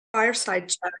Fireside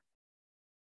chat,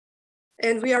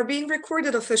 and we are being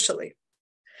recorded officially.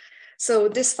 So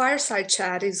this Fireside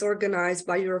chat is organized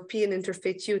by European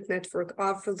Interfaith Youth Network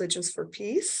of Religions for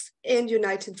Peace and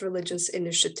United Religions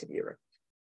Initiative Europe.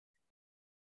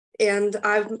 And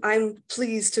I'm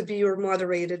pleased to be your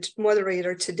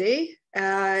moderator today.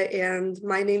 And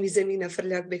my name is Emina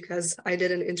Ferliak because I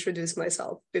didn't introduce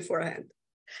myself beforehand.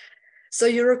 So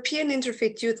European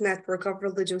Interfaith Youth Network of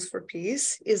Religions for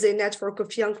Peace is a network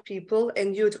of young people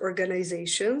and youth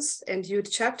organizations and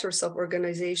youth chapters of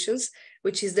organizations,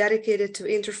 which is dedicated to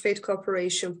interfaith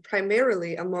cooperation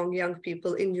primarily among young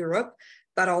people in Europe,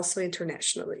 but also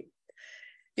internationally.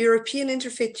 European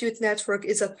Interfaith Youth Network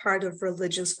is a part of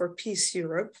Religions for Peace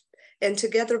Europe, and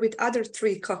together with other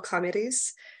 3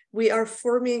 co-committees, we are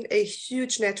forming a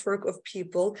huge network of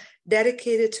people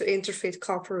dedicated to interfaith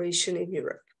cooperation in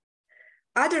Europe.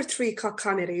 Other 3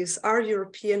 co-committees are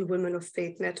European Women of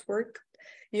Faith Network,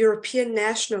 European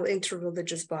National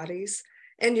Interreligious Bodies,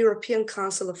 and European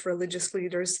Council of Religious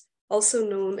Leaders, also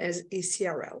known as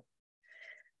ECRL.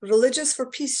 Religions for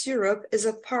Peace Europe is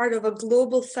a part of a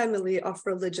global family of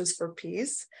Religions for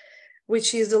Peace,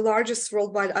 which is the largest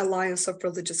worldwide alliance of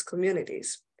religious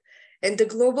communities. And the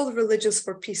Global Religions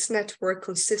for Peace Network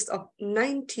consists of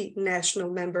 90 national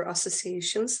member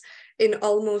associations in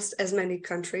almost as many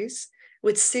countries,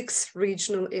 with 6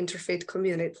 regional interfaith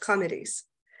committees.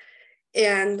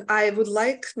 And I would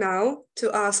like now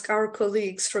to ask our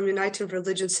colleagues from United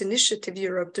Religions Initiative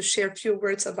Europe to share a few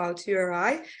words about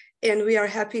URI. And we are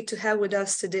happy to have with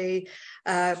us today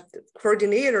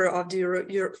coordinator of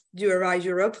the URI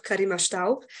Europe, Karima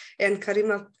Staub. And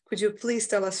Karima, could you please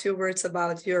tell us a few words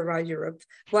about URI Europe,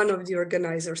 one of the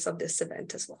organizers of this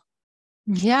event as well?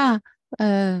 Yeah.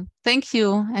 Thank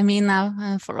you,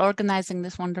 Emina, for organizing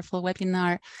this wonderful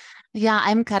webinar. Yeah,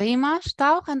 I'm Karima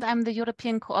Stauch, and I'm the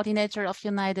European Coordinator of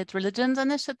United Religions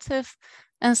Initiative.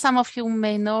 And some of you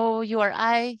may know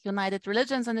URI, United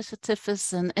Religions Initiative,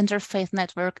 is an interfaith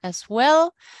network as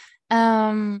well.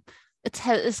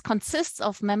 It consists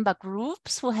of member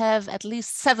groups who have at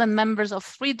least 7 members of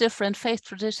 3 different faith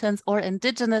traditions or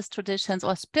indigenous traditions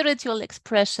or spiritual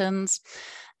expressions,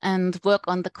 and work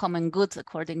on the common good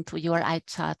according to URI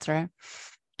Charter.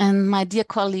 And my dear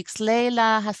colleagues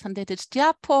Leila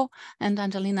Hasandetić-Diapo and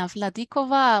Angelina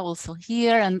Vladikova are also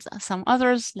here, and some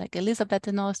others like Elizabeth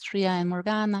in Austria and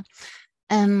Morgana.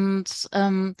 And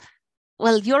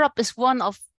well, Europe is one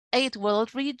of 8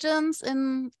 world regions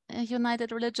in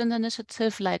United Religion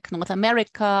Initiative, like North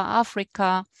America,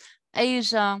 Africa,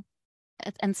 Asia,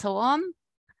 and so on.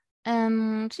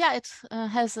 And yeah, it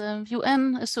has a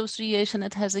UN association,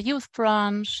 it has a youth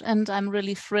branch, and I'm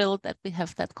really thrilled that we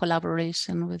have that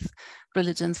collaboration with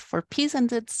Religions for Peace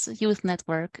and its youth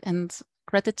network. And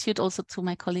gratitude also to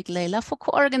my colleague Leila for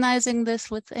co-organizing this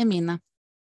with Emina.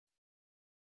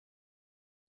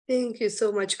 Thank you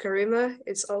so much, Karima.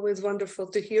 It's always wonderful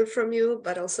to hear from you,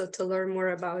 but also to learn more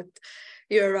about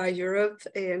URI Europe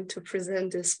and to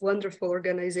present this wonderful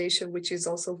organization, which is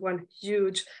also one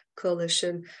huge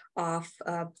coalition of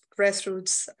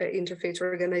grassroots interfaith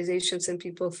organizations and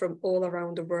people from all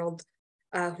around the world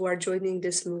who are joining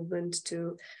this movement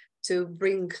to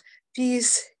bring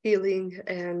peace, healing,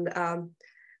 and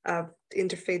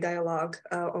interfaith dialogue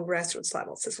on grassroots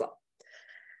levels as well.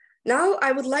 Now,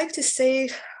 I would like to say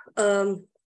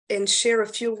and share a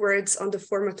few words on the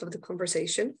format of the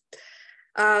conversation.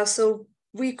 So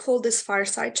we call this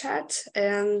Fireside Chat,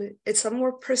 and it's a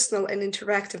more personal and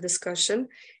interactive discussion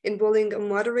involving a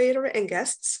moderator and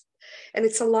guests. And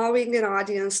it's allowing an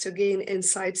audience to gain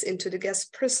insights into the guest's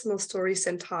personal stories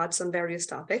and thoughts on various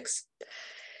topics.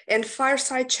 And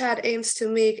Fireside Chat aims to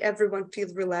make everyone feel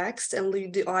relaxed and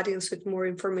leave the audience with more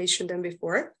information than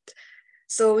before.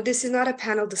 So this is not a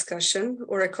panel discussion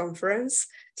or a conference.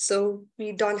 So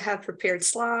we don't have prepared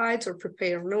slides or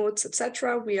prepared notes,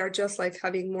 etc. We are just like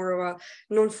having more of a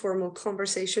non-formal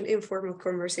conversation, informal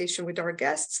conversation with our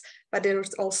guests, but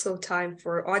there's also time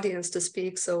for audience to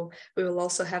speak. So we will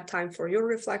also have time for your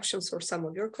reflections or some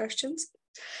of your questions.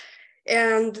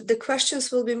 And the questions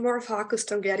will be more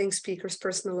focused on getting speakers'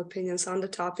 personal opinions on the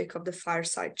topic of the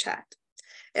Fireside Chat.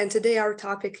 And today our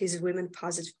topic is women,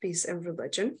 positive peace, and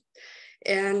religion.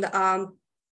 And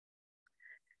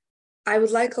I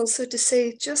would like also to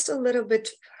say just a little bit,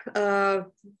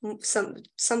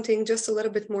 something just a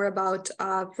little bit more about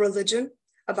religion,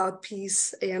 about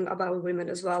peace, and about women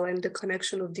as well, and the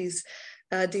connection of these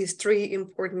 3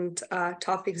 important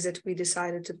topics that we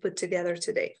decided to put together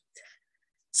today.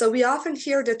 So we often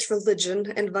hear that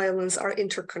religion and violence are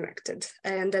interconnected,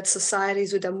 and that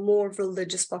societies with a more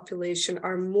religious population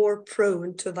are more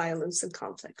prone to violence and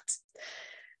conflict.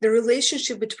 The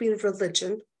relationship between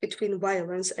religion, between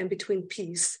violence, and between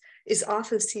peace is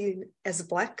often seen as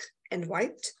black and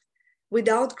white,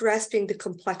 without grasping the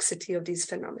complexity of these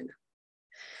phenomena.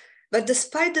 But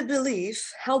despite the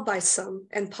belief held by some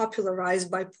and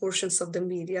popularized by portions of the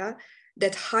media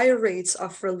that higher rates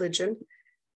of religion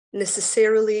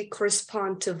necessarily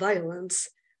correspond to violence,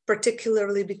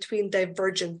 particularly between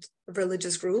divergent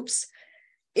religious groups,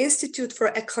 Institute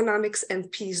for Economics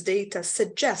and Peace data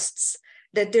suggests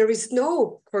that there is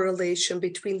no correlation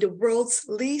between the world's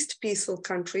least peaceful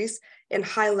countries and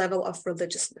high level of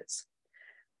religiousness.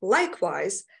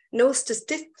 Likewise, no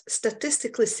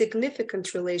statistically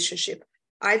significant relationship,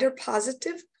 either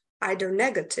positive, either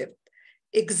negative,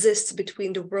 exists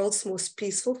between the world's most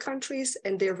peaceful countries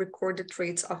and their recorded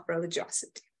rates of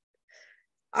religiosity.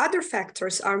 Other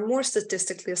factors are more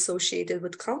statistically associated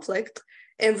with conflict,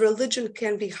 and religion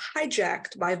can be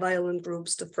hijacked by violent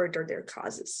groups to further their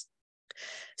causes.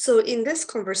 So in this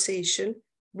conversation,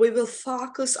 we will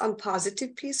focus on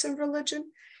positive peace and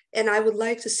religion, and I would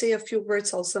like to say a few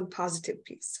words also on positive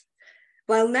peace.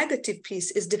 While negative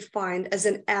peace is defined as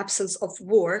an absence of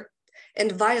war,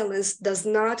 and violence does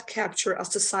not capture a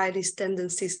society's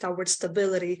tendencies towards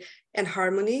stability and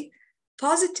harmony,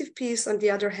 positive peace, on the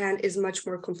other hand, is much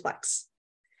more complex.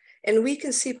 And we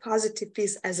can see positive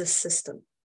peace as a system.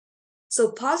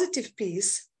 So positive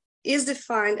peace is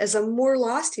defined as a more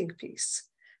lasting peace,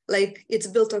 like it's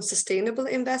built on sustainable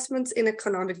investments in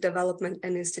economic development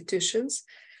and institutions,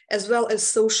 as well as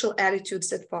social attitudes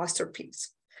that foster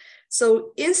peace.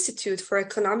 So Institute for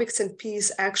Economics and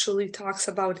Peace actually talks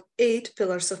about 8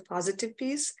 pillars of positive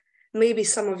peace. Maybe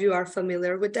some of you are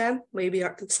familiar with them, maybe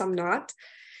some not.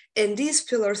 And these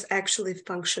pillars actually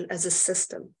function as a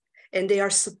system, and they are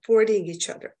supporting each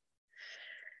other.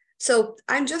 So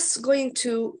I'm just going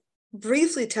to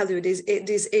briefly tell you these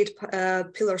eight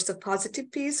pillars of positive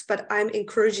peace, but I'm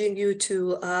encouraging you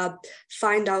to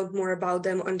find out more about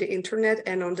them on the internet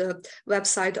and on the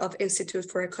website of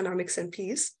Institute for Economics and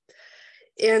Peace.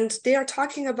 And they are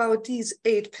talking about these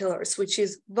 8 pillars, which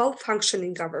is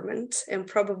well-functioning government, and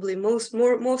probably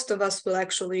most of us will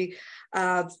actually,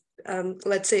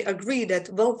 let's say, agree that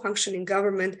well-functioning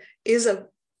government is a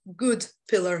good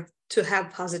pillar to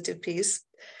have positive peace.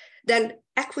 Then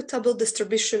equitable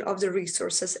distribution of the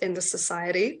resources in the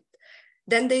society.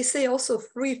 Then they say also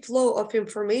free flow of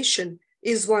information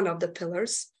is one of the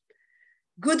pillars.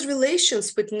 Good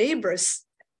relations with neighbors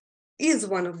is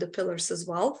one of the pillars as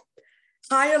well.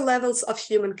 Higher levels of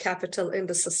human capital in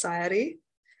the society.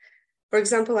 For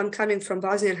example, I'm coming from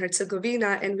Bosnia and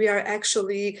Herzegovina, and we are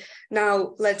actually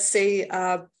now, let's say,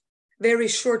 very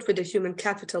short with the human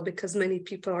capital because many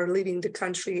people are leaving the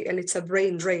country and it's a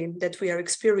brain drain that we are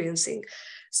experiencing.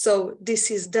 So this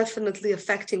is definitely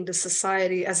affecting the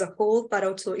society as a whole, but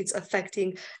also it's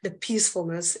affecting the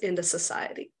peacefulness in the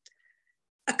society.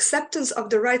 Acceptance of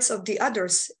the rights of the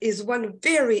others is one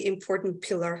very important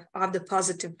pillar of the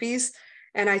positive peace.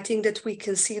 And I think that we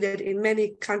can see that in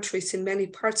many countries, in many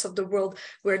parts of the world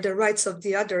where the rights of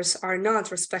the others are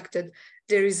not respected,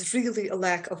 there is really a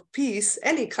lack of peace,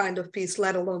 any kind of peace,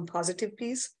 let alone positive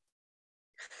peace.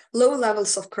 Low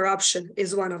levels of corruption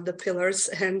is one of the pillars,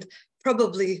 and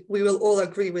probably we will all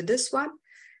agree with this one.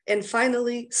 And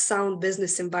finally, sound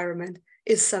business environment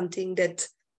is something that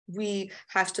we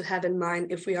have to have in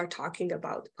mind if we are talking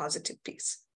about positive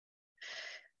peace.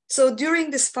 So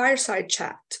during this fireside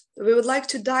chat, we would like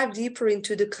to dive deeper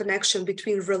into the connection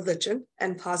between religion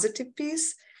and positive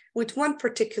peace with one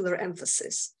particular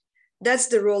emphasis. That's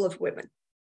the role of women.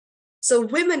 So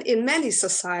women in many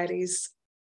societies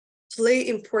play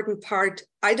important part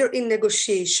either in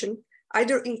negotiation,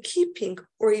 either in keeping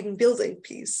or in building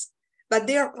peace, but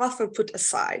they are often put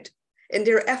aside and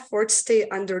their efforts stay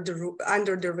under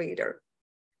the radar.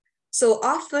 So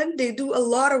often they do a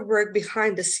lot of work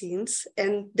behind the scenes,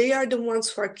 and they are the ones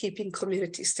who are keeping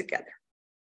communities together.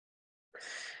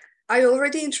 I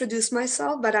already introduced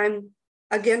myself, but I'm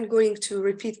again going to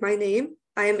repeat my name.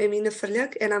 I am Emina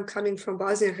Frljak, and I'm coming from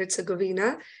Bosnia and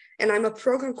Herzegovina, and I'm a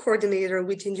program coordinator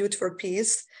within Youth for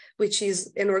Peace, which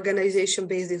is an organization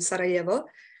based in Sarajevo,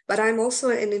 but I'm also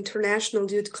an international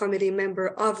youth committee member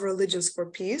of Religions for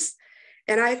Peace,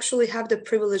 and I actually have the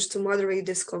privilege to moderate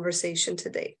this conversation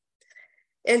today.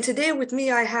 And today with me,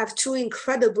 I have 2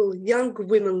 incredible young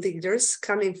women leaders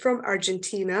coming from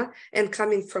Argentina and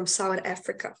coming from South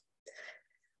Africa.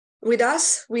 With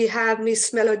us, we have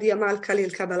Ms. Melody Amal Khalil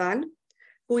Kabalan,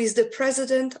 who is the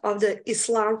president of the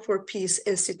Islam for Peace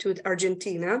Institute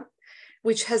Argentina,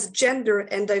 which has gender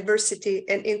and diversity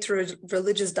and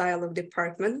interreligious dialogue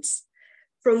departments,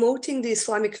 promoting the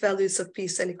Islamic values of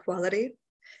peace and equality,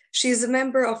 She is a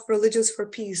member of Religions for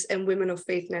Peace and Women of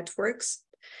Faith Networks.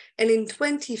 And in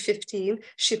 2015,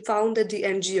 she founded the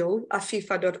NGO,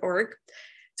 afifa.org,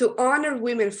 to honor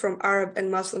women from Arab and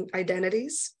Muslim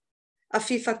identities.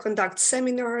 Afifa conducts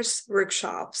seminars,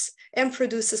 workshops, and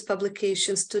produces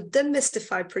publications to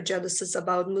demystify prejudices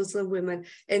about Muslim women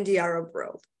in the Arab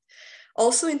world.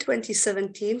 Also in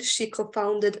 2017, she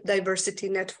co-founded Diversity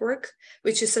Network,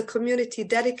 which is a community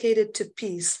dedicated to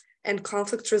peace and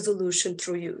conflict resolution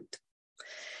through youth.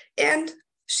 And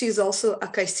she's also a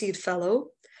CAICID Fellow.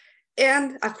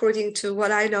 And according to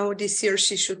what I know, this year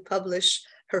she should publish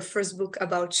her first book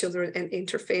about children and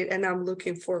interfaith, and I'm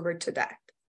looking forward to that.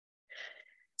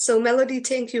 So Melody,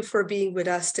 thank you for being with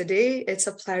us today. It's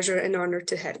a pleasure and honor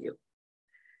to have you.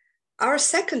 Our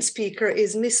second speaker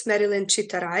is Miss Marilyn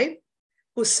Chitarai,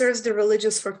 who serves the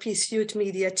Religions for Peace Youth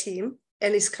Media team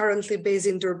and is currently based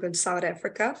in Durban, South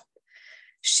Africa.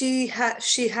 She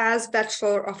has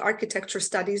Bachelor of Architecture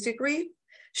Studies degree.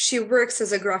 She works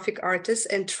as a graphic artist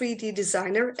and 3D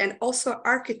designer and also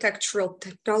architectural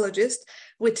technologist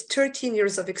with 13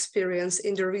 years of experience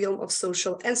in the realm of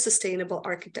social and sustainable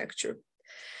architecture.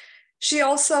 She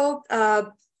also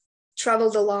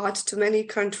traveled a lot to many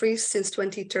countries since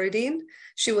 2013.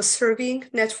 She was serving,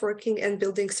 networking, and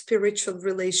building spiritual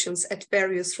relations at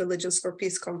various Religions for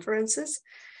Peace conferences.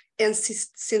 And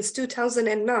since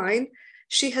 2009,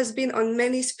 she has been on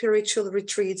many spiritual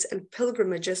retreats and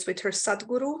pilgrimages with her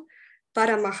Sadhguru,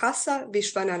 Paramahasa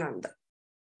Vishwanananda.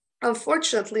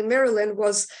 Unfortunately, Marilyn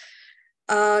was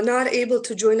not able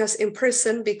to join us in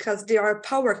person because there are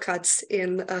power cuts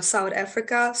in South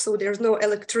Africa, so there's no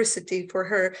electricity for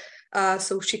her,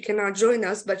 so she cannot join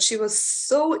us, but she was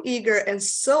so eager and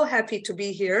so happy to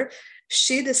be here.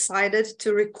 She decided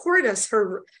to record us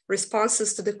her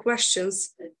responses to the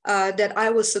questions that I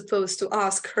was supposed to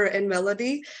ask her and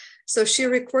Melody. So she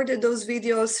recorded those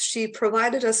videos, she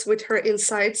provided us with her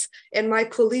insights, and my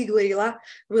colleague Leila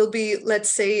will be, let's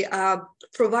say,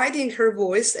 providing her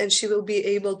voice, and she will be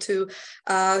able to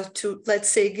let's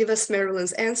say, give us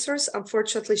Marilyn's answers.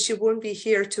 Unfortunately, she won't be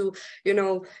here to,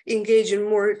 engage in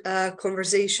more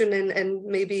conversation and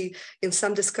maybe in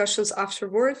some discussions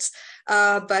afterwards.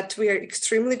 But we are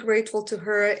extremely grateful to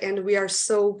her, and we are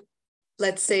so,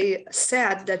 let's say,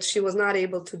 sad that she was not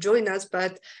able to join us,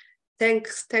 but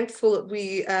thankful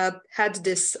we had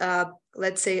this,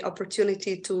 let's say,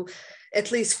 opportunity to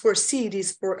at least foresee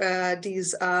these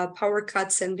power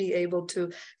cuts and be able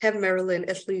to have Marilyn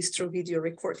at least through video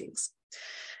recordings.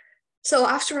 So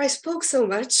after I spoke so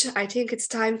much, I think it's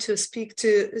time to speak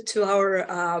to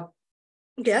our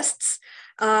guests.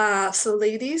 So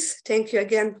ladies, thank you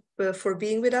again for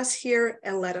being with us here,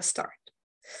 and let us start.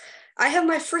 I have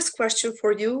my first question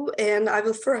for you, and I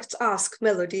will first ask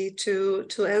Melody to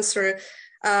answer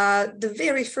the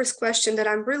very first question that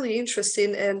I'm really interested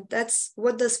in, and that's,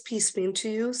 what does peace mean to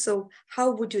you? So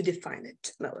how would you define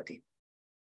it, Melody?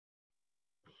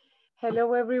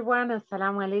 Hello, everyone.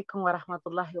 Assalamu alaikum wa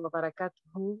rahmatullahi wa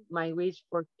barakatuhu. My wish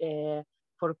for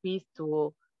peace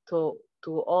to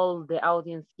all the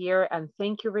audience here, and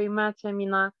thank you very much,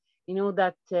 Amina. You know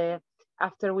that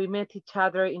after we met each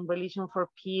other in Religion for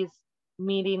Peace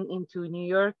meeting into New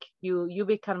York, you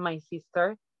become my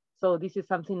sister. So this is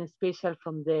something special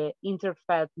from the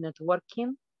interfaith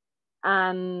networking.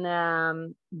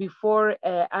 And before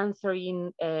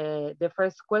answering the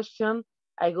first question,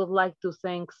 I would like to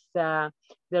thank the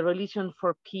Religion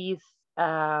for Peace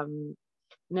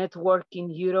network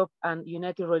in Europe and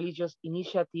United Religious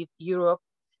Initiative Europe,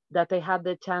 that I had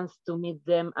the chance to meet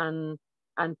them and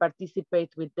participate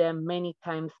with them many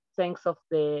times, thanks of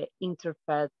the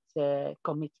interfaith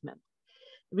commitment.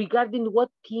 Regarding what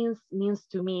peace means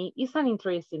to me, is an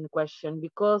interesting question,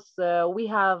 because we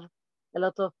have a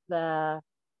lot of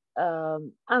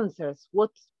answers.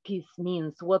 What peace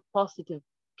means, what positive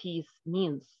peace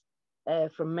means,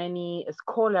 from many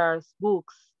scholars,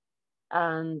 books,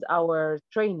 and our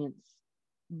trainings.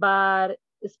 But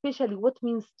especially what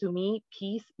means to me,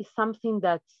 peace is something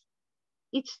that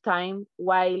each time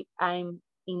while I'm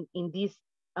in this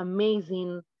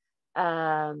amazing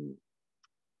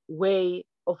way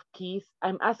of peace,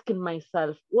 I'm asking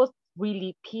myself what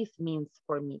really peace means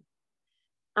for me.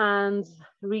 And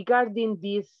regarding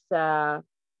these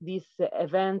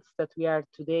events that we are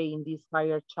today in this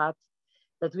fire chat,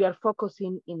 that we are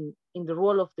focusing in the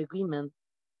role of the women,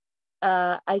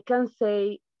 I can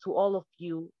say to all of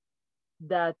you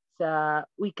that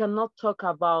we cannot talk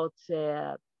about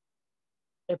a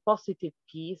positive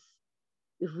peace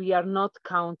if we are not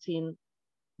counting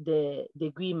the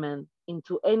women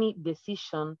into any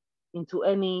decision, into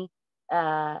any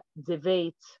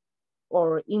debate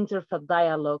or interfaith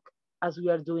dialogue as we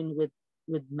are doing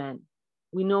with men.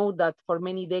 We know that for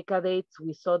many decades,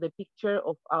 we saw the picture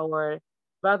of our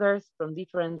brothers from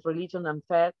different religions and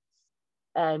faiths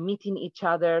meeting each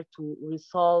other to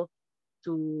resolve,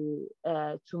 to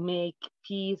make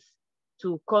peace,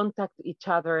 to contact each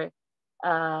other.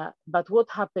 But what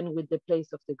happened with the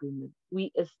place of the agreement?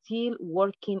 We are still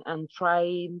working and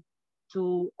trying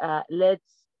to let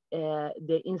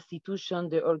the institution,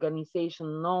 the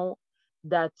organization know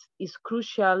that it's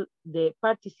crucial the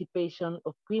participation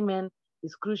of women,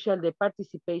 it's crucial the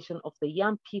participation of the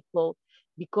young people,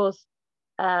 because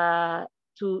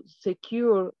to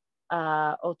secure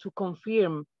or to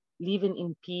confirm living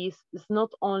in peace is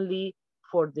not only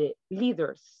for the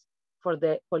leaders, for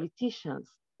the politicians.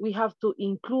 We have to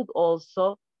include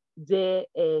also the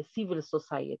civil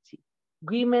society,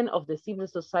 women of the civil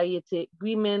society,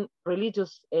 women,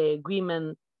 religious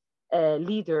women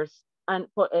leaders, and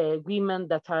women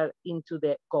that are into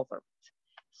the government.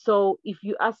 So if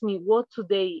you ask me what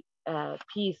today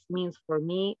peace means for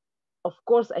me, of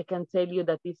course I can tell you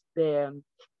that it's the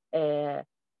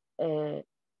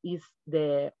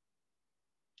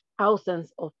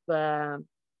absence of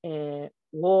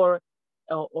war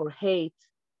or hate,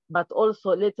 but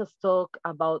also let us talk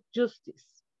about justice.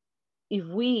 If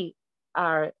we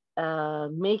are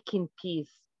making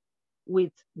peace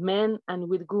with men and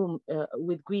with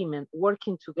women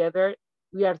working together,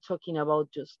 we are talking about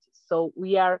justice. So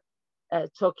we are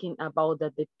talking about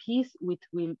that the peace which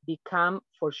will become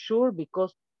for sure,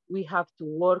 because we have to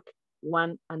work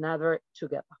one another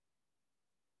together.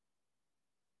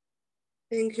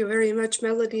 Thank you very much,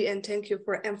 Melody, and thank you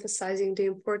for emphasizing the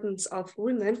importance of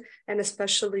women, and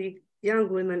especially young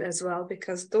women as well,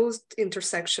 because those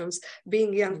intersections,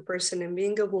 being a young person and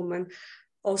being a woman,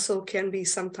 also can be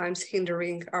sometimes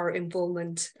hindering our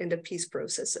involvement in the peace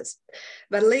processes.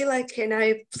 But Leila, can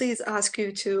I please ask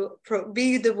you to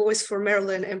be the voice for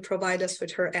Marilyn and provide us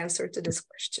with her answer to this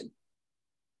question?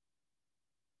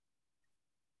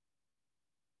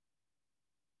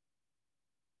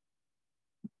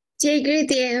 Jai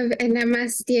Gurudev and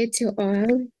Namaste to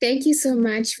all. Thank you so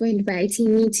much for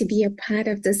inviting me to be a part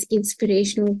of this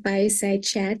inspirational fireside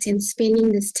chat and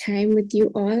spending this time with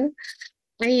you all.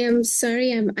 I am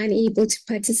sorry I'm unable to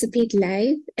participate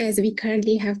live as we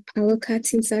currently have power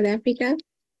cuts in South Africa.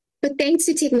 But thanks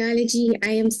to technology,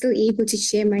 I am still able to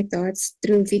share my thoughts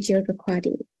through video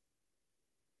recording.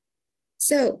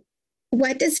 So,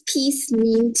 what does peace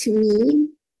mean to me?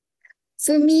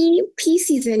 For me,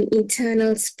 peace is an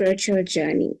internal spiritual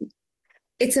journey.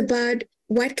 It's about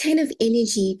what kind of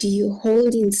energy do you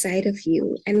hold inside of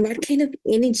you, and what kind of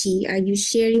energy are you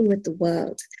sharing with the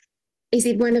world? Is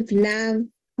it one of love,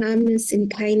 calmness, and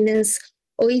kindness,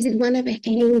 or is it one of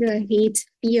anger, hate,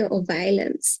 fear, or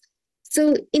violence?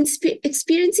 So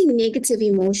experiencing negative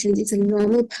emotions is a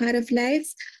normal part of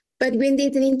life, but when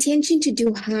there's an intention to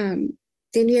do harm,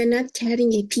 then we are not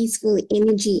carrying a peaceful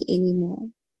energy anymore.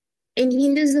 In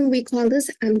Hinduism, we call this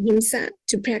ahimsa,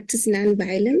 to practice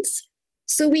non-violence.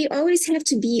 So we always have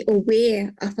to be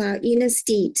aware of our inner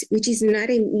state, which is not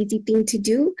an easy thing to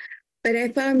do, but I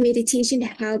found meditation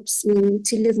helps me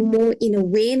to live more in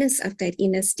awareness of that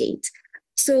inner state.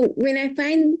 So when I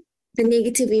find the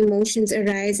negative emotions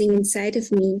arising inside of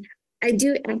me, I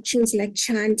do actions like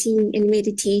chanting and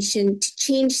meditation to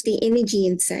change the energy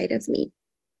inside of me.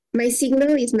 My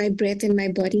signal is my breath and my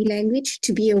body language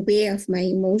to be aware of my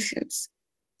emotions.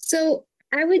 So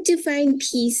I would define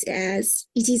peace as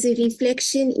it is a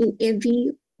reflection in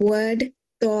every word,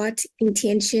 thought,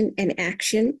 intention, and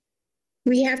action.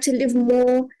 We have to live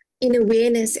more in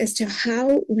awareness as to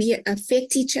how we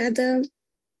affect each other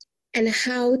and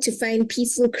how to find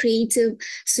peaceful, creative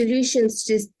solutions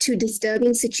to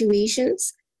disturbing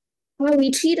situations. How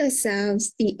we treat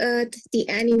ourselves, the earth, the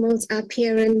animals, our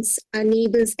parents, our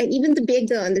neighbors, and even the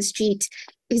beggar on the street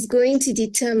is going to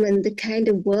determine the kind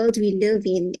of world we live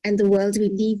in and the world we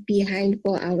leave behind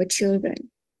for our children.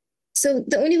 So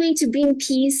the only way to bring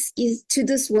peace to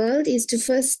this world is to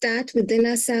first start within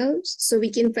ourselves so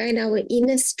we can find our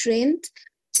inner strength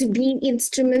to be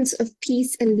instruments of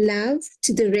peace and love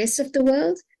to the rest of the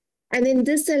world. And then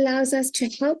this allows us to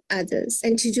help others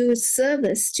and to do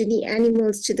service to the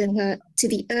animals, to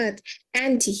the earth,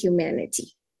 and to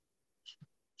humanity.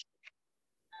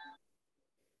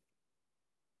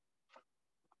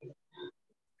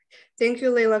 Thank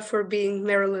you, Leila, for being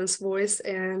Marilyn's voice.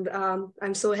 And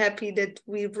I'm so happy that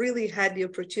we really had the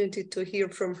opportunity to hear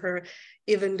from her,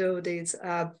 even though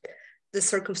the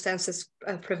circumstances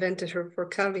prevented her from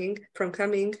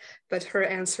coming. But her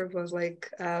answer was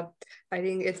like, I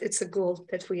think it's a goal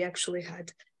that we actually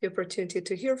had the opportunity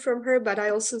to hear from her, but I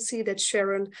also see that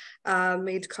Sharon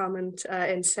made comment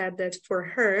and said that for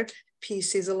her,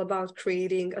 peace is all about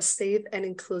creating a safe and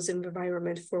inclusive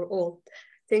environment for all.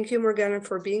 Thank you, Morgana,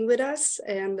 for being with us,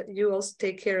 and you also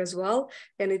take care as well.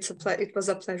 And it was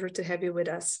a pleasure to have you with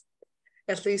us,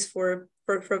 at least for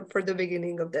the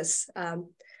beginning of this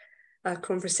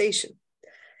conversation.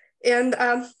 And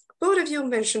both of you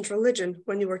mentioned religion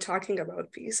when you were talking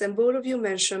about peace, and both of you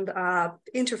mentioned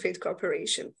interfaith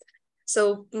cooperation.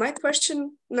 So my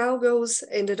question now goes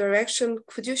in the direction,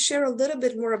 could you share a little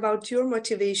bit more about your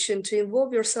motivation to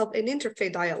involve yourself in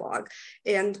interfaith dialogue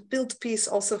and build peace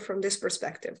also from this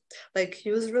perspective, like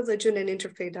use religion and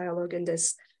interfaith dialogue in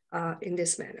this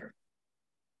manner?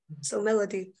 So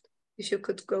Melody, if you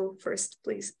could go first,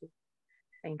 please.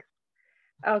 Thanks.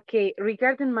 Okay,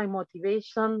 regarding my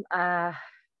motivation, I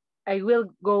will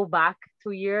go back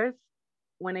 2 years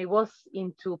when I was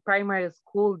into primary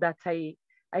school. That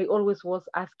I always was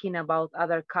asking about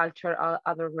other culture,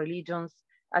 other religions.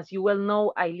 As you well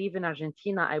know, I live in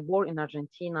Argentina. I born in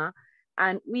Argentina,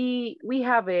 and we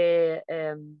have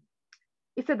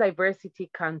it's a diversity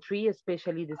country,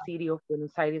 especially the city of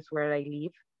Buenos Aires where I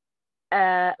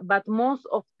live. But most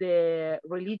of the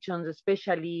religions,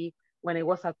 especially when I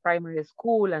was at primary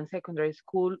school and secondary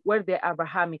school, were the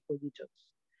Abrahamic religions.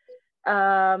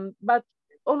 But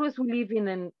always we live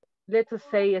in let us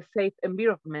say, a safe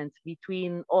environment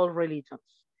between all religions.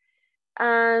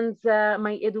 And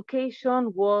my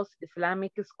education was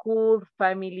Islamic school,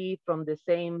 family from the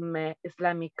same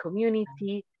Islamic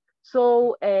community.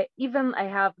 So even I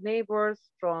have neighbors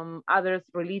from other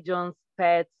religions,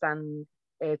 faiths, and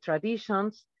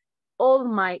traditions. All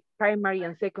my primary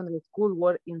and secondary school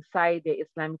were inside the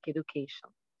Islamic education.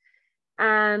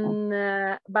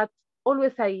 And but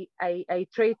always I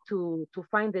try to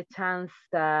find the chance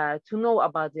to know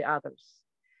about the others.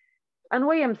 And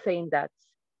why I'm saying that?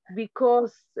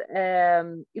 Because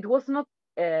it was not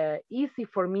easy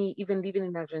for me, even living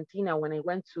in Argentina, when I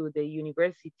went to the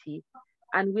university,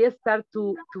 and we start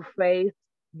to face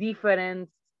different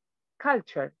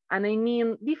culture, and I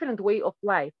mean different way of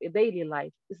life, a daily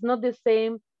life. It's not the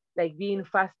same like being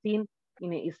fasting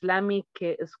in an Islamic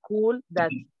school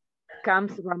that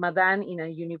comes Ramadan in a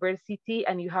university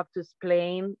and you have to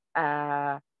explain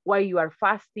why you are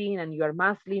fasting and you are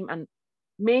Muslim. And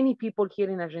many people here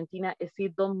in Argentina still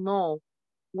don't know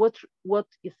what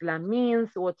Islam means,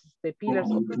 what's the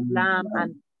pillars of Islam,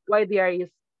 and why there is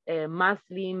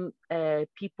Muslim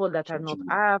people that are not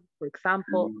Arab, for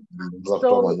example.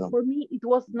 So for me, it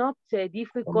was not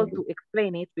difficult to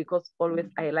explain it, because always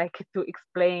I like to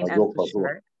explain and to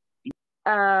share.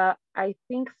 I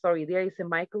think, sorry, there is a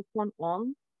microphone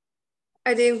on.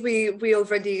 I think we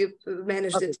already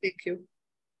managed Okay. it. Thank you.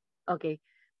 Okay.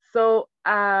 So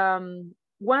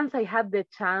once I had the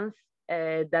chance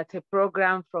that a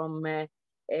program from a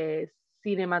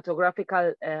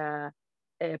cinematographical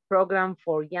program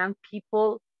for young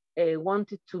people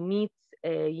wanted to meet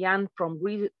young from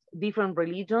different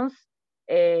religions,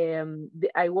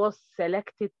 I was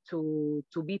selected to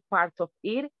be part of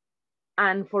it.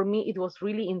 And for me, it was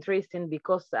really interesting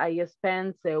because I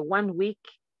spent 1 week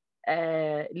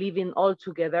living all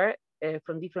together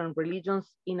from different religions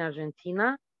in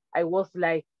Argentina. It was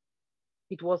like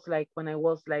when I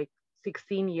was like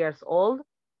 16 years old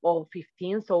or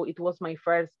 15. So it was my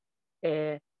first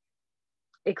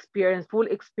full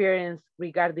experience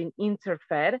regarding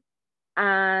interfaith.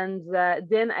 And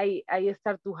then I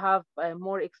started to have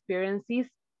more experiences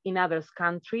in other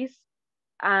countries.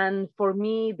 And for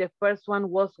me, the first one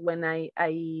was when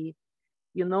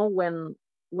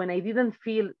when I didn't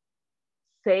feel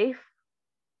safe.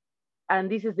 And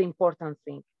this is the important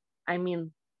thing. I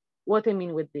mean, what I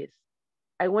mean with this,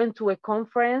 I went to a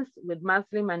conference with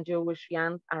Muslim and Jewish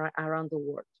young around the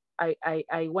world.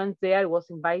 I went there, I was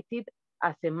invited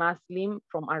as a Muslim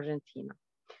from Argentina.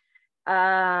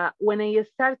 When I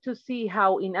start to see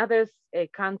how in other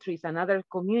countries and other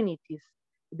communities,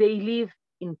 they live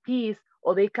in peace,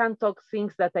 or they can talk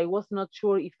things that I was not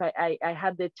sure if I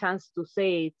had the chance to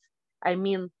say it. I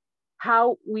mean,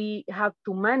 how we have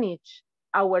to manage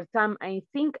our time and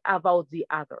think about the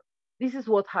other. This is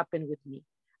what happened with me.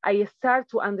 I start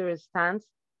to understand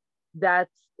that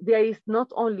there is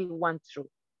not only one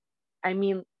truth. I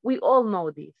mean, we all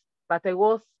know this, but I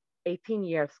was 18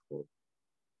 years old,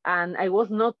 and I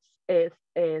was not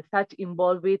such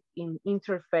involved in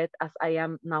interfaith as I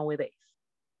am nowadays.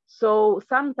 So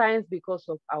sometimes because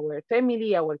of our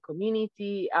family, our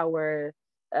community, our,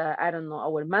 I don't know,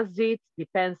 our masjid,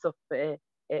 depends of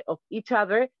each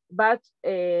other, but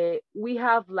we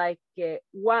have like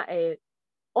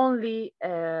only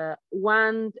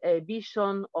one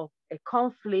vision of a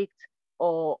conflict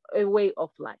or a way of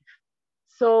life.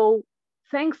 So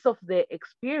thanks of the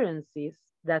experiences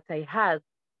that I had,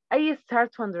 I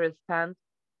start to understand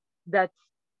that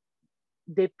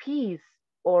the peace,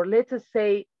 or let us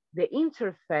say the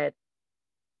interfaith,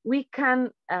 we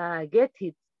can get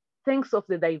it thanks of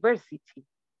the diversity.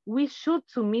 We should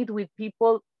to meet with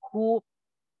people who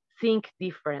think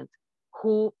different,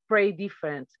 who pray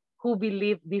different, who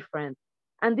believe different.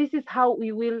 And this is how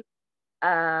we will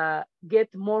get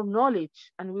more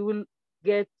knowledge, and we will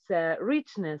get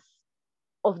richness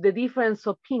of the different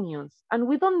opinions. And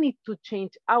we don't need to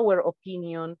change our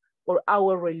opinion or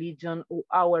our religion or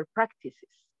our practices.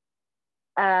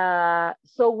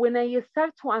 So when I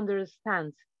start to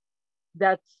understand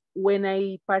that when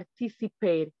I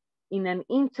participate in an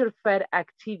interfaith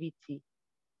activity,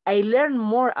 I learn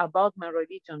more about my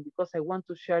religion because I want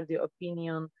to share the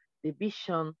opinion, the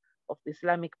vision of the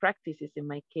Islamic practices in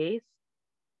my case.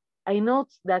 I note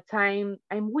that I'm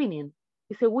winning.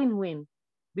 It's a win-win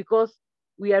because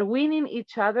we are winning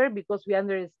each other because we are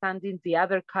understanding the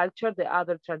other culture, the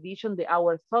other tradition, the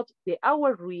our thought, the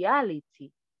our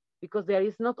reality, because there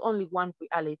is not only one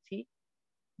reality,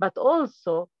 but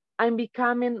also I'm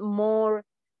becoming more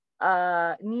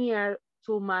near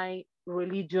to my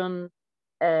religion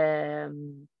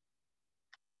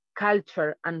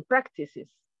culture and practices,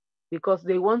 because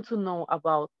they want to know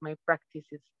about my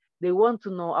practices. They want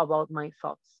to know about my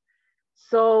thoughts.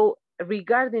 So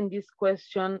regarding this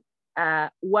question,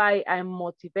 why I'm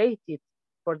motivated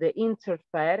for the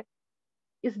interfaith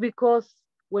is because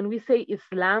when we say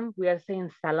Islam, we are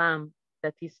saying salam,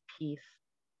 that is peace.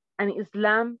 And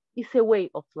Islam is a way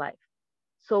of life.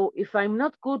 So if I'm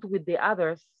not good with the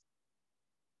others,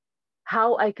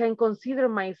 how I can consider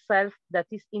myself that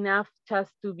is enough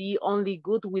just to be only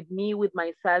good with me, with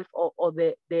myself, or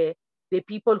the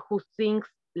people who think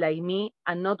like me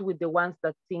and not with the ones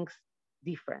that think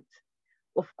different.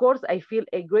 Of course, I feel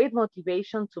a great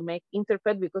motivation to make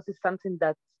interfaith because it's something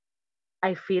that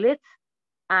I feel it,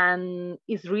 and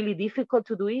it's really difficult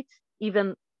to do it.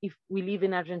 Even if we live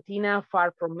in Argentina,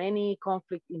 far from many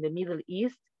conflicts in the Middle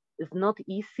East, it's not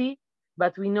easy,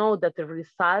 but we know that the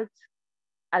result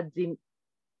at the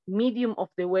medium of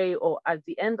the way or at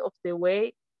the end of the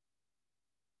way,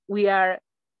 we are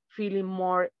feeling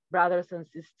more brothers and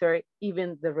sisters,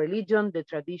 even the religion, the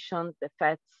tradition, the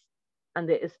faiths, and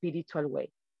the spiritual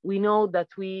way. We know that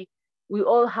we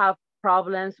all have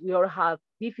problems, we all have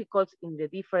difficulties in the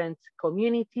different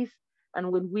communities,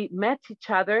 and when we met each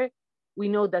other, we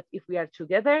know that if we are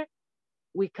together,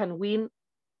 we can win,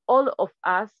 all of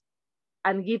us,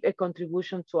 and give a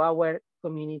contribution to our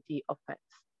community of faiths.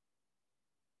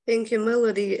 Thank you,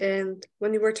 Melody. And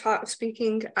when you were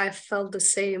speaking, I felt the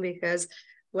same, because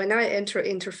when I enter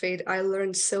interfaith, I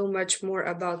learned so much more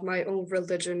about my own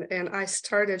religion, and I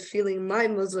started feeling my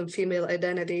Muslim female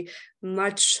identity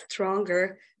much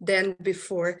stronger than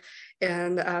before.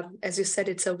 And as you said,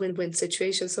 it's a win-win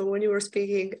situation. So when you were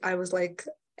speaking, I was like,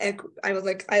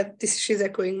 she's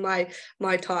echoing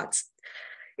my thoughts.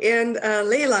 And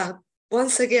Leila,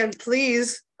 once again,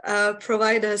 please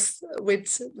provide us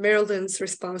with Marilyn's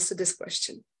response to this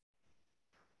question.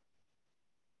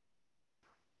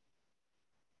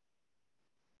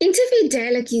 Interfaith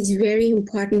dialogue is very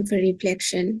important for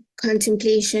reflection,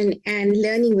 contemplation, and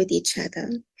learning with each other.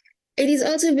 It is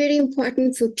also very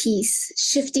important for peace,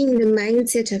 shifting the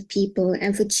mindset of people,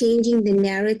 and for changing the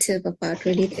narrative about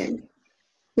religion.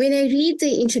 When I read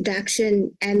the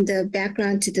introduction and the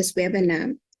background to this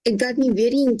webinar, it got me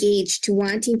very engaged to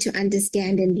wanting to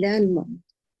understand and learn more.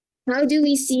 How do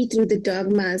we see through the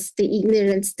dogmas, the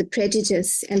ignorance, the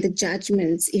prejudice, and the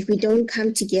judgments if we don't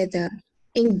come together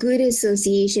in good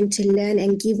association to learn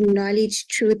and give knowledge,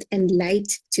 truth, and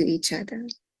light to each other?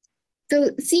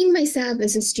 So seeing myself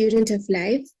as a student of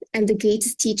life and the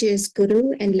greatest teacher is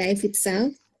Guru and life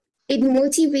itself, it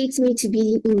motivates me to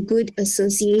be in good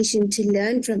association to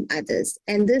learn from others.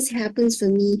 And this happens for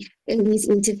me in these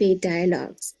interfaith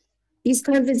dialogues. These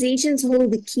conversations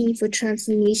hold the key for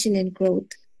transformation and growth.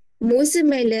 Most of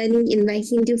my learning in my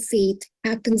Hindu faith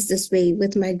happens this way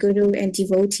with my Guru and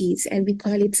devotees, and we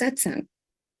call it satsang.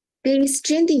 There is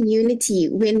strength in unity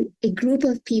when a group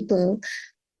of people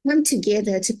come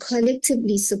together to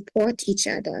collectively support each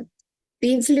other.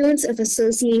 The influence of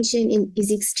association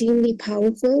is extremely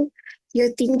powerful. Your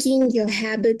thinking, your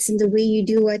habits, and the way you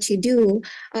do what you do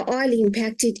are all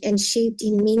impacted and shaped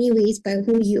in many ways by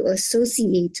who you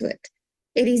associate with.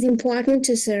 It is important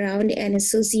to surround and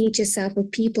associate yourself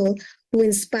with people who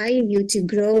inspire you to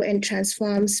grow and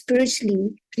transform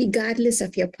spiritually, regardless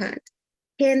of your path.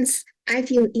 Hence, I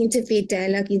feel interfaith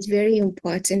dialogue is very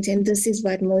important, and this is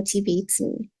what motivates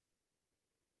me.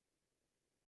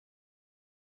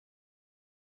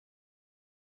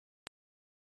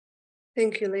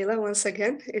 Thank you, Leila, once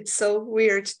again. It's so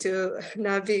weird to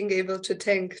not being able to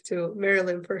thank to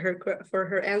Marilyn for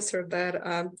her answer, but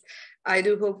I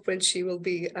do hope when she will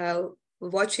be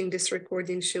watching this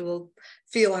recording, she will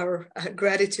feel our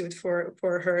gratitude for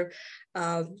her,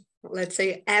 let's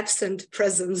say, absent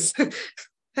presence.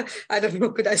 I don't know,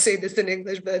 could I say this in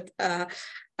English, but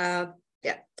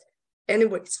yeah.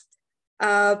 Anyways,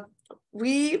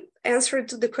 we answered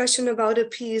the question about a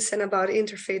peace and about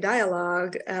interfaith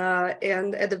dialogue.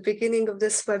 And at the beginning of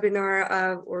this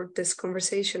webinar, or this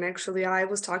conversation, actually, I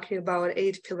was talking about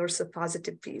 8 pillars of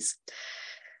positive peace.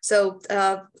 So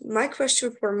my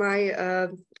question for my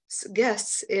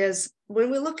guests is, when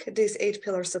we look at these 8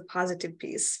 pillars of positive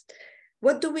peace,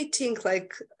 what do we think,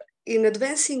 like, in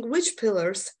advancing which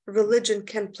pillars religion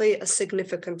can play a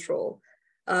significant role?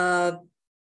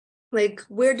 Like,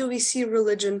 where do we see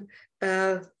religion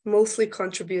mostly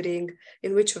contributing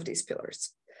in which of these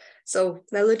pillars? So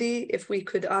Melody, if we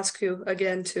could ask you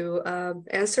again to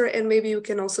answer, and maybe you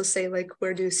can also say, like,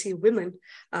 where do you see women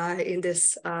in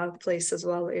this place as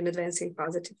well in advancing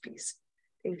positive peace?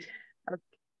 Thank you.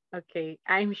 Okay,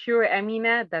 I'm sure,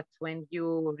 Amina, that when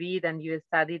you read and you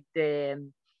studied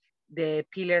the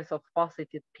pillars of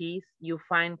positive peace, you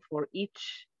find for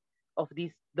each of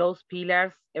those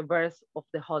pillars a verse of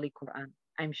the Holy Quran.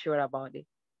 I'm sure about it.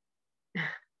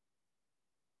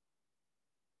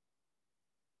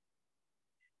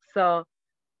 So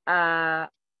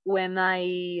when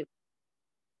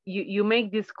you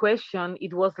make this question,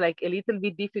 it was like a little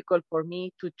bit difficult for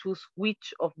me to choose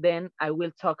which of them I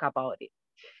will talk about it.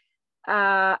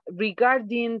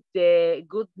 Regarding the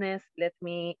goodness,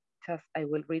 I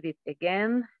will read it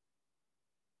again.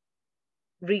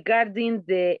 Regarding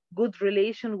the good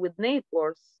relation with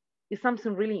neighbors is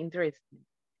something really interesting,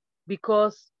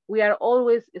 because we are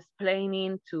always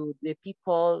explaining to the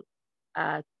people,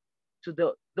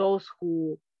 to those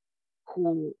who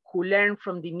learn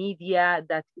from the media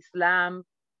that Islam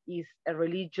is a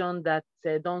religion that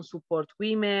don't support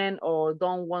women or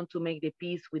don't want to make the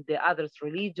peace with the other's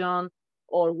religion,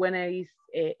 or when there is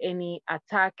any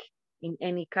attack in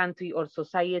any country or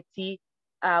society,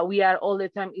 we are all the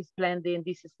time explaining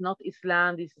this is not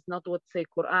Islam, this is not what say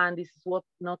Quran, this is what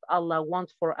not Allah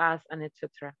wants for us, and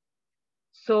etc.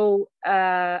 So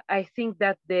I think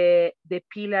that the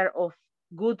pillar of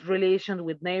good relation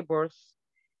with neighbors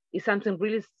is something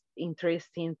really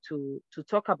interesting to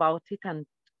talk about it, and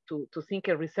to think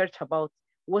and research about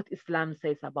what Islam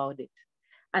says about it.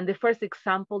 And the first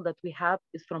example that we have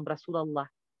is from Rasulullah,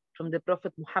 from the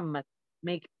Prophet Muhammad,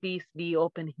 may peace be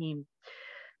upon him.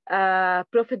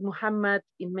 Prophet Muhammad,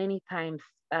 in many times,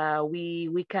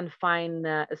 we can find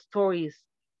stories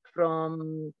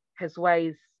from his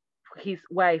wife,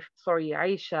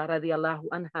 Aisha radiallahu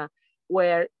anha,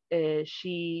 where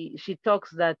she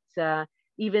talks that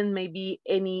even maybe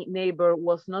any neighbor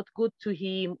was not good to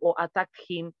him or attacked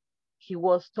him, he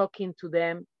was talking to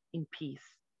them in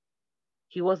peace.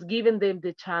 He was giving them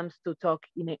the chance to talk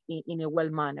in a well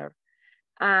manner.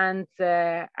 And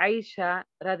Aisha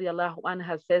radiallahu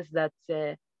anha says that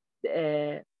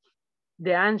the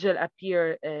angel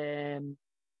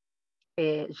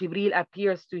Jibril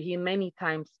appears to him many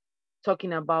times,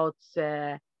 talking about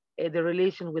the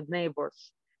relation with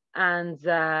neighbors. And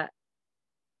the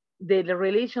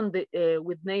relation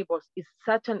with neighbors is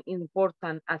such an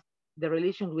important as the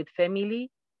relation with family,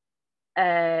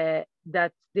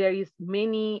 that there is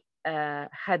many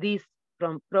hadiths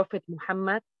from Prophet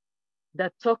Muhammad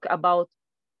that talk about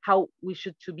how we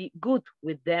should to be good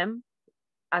with them,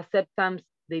 acceptance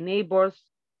the neighbors,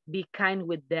 be kind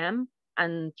with them,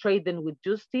 and treat them with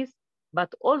justice.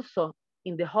 But also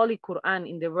in the Holy Quran,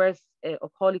 in the verse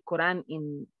of Holy Quran,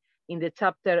 in the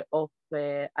chapter of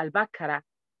Al-Baqarah,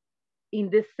 in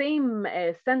the same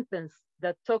sentence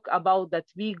that talk about that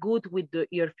be good with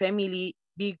your family,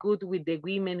 be good with the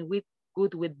women,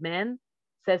 good with men,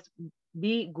 says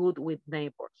be good with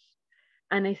neighbors.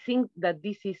 And I think that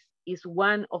this is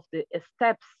one of the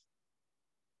steps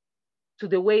to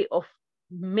the way of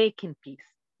making peace.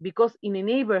 Because in a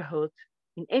neighborhood,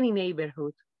 in any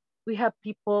neighborhood, we have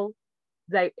people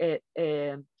that,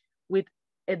 with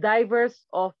a diverse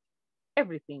of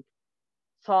everything,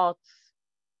 thoughts,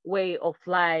 way of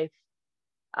life,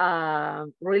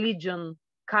 religion,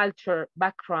 culture,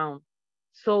 background.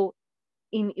 So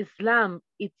in Islam,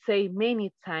 it say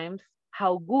many times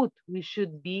how good we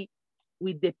should be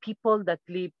with the people that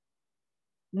live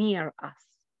near us.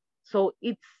 So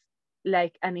it's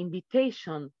like an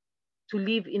invitation to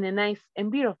live in a nice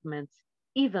environment,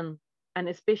 even and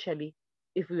especially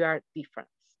if we are different.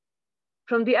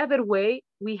 From the other way,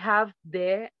 we have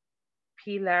the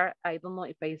pillar, I don't know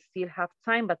if I still have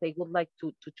time, but I would like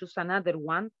to choose another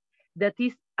one, that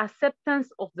is acceptance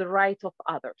of the right of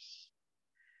others.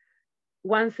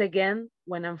 Once again,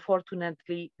 when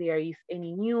unfortunately there is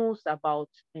any news about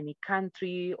any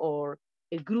country or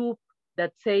a group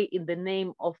that say in the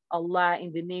name of Allah,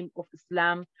 in the name of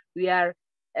Islam, we are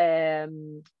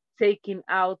taking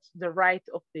out the right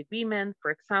of the women,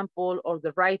 for example, or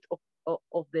the right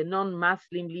of the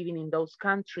non-Muslim living in those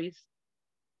countries,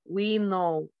 we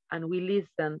know and we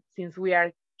listen since we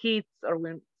are kids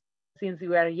or since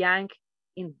we are young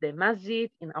in the masjid,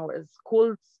 in our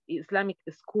schools, Islamic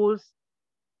schools,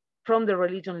 from the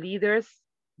religion leaders,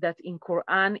 that in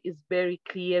Quran is very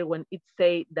clear when it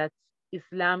say that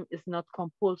Islam is not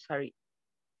compulsory,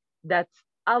 that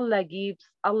Allah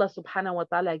subhanahu wa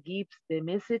ta'ala gives the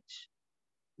message,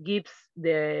 gives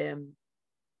the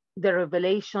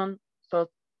revelation, so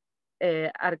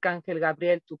Archangel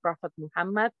Gabriel to Prophet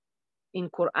Muhammad in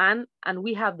Quran, and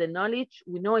we have the knowledge,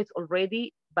 we know it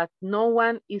already, but no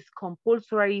one is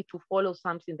compulsory to follow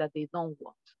something that they don't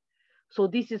want. So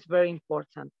this is very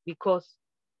important because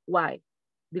why?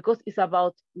 Because it's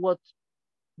about what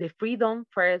the freedom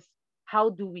first, how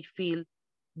do we feel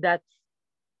that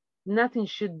nothing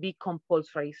should be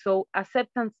compulsory. So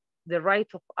acceptance, the right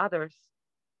of others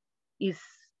is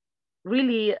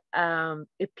really a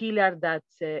pillar that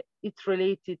it's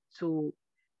related to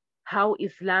how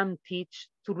Islam teach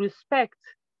to respect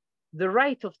the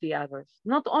right of the others,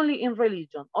 not only in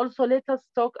religion. Also, let us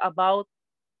talk about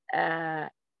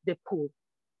the poor.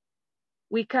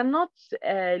 We cannot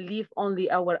live only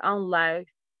our own life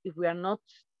if we are not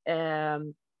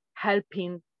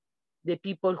helping the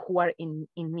people who are in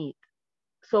need.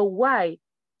 So why?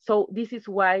 So this is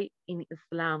why in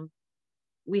Islam,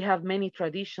 we have many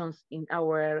traditions in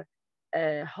our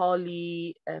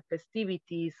holy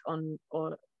festivities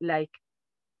or like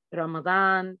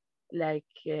Ramadan, like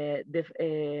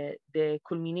the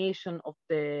culmination of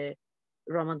the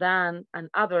Ramadan and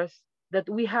others, that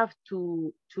we have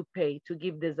to pay, to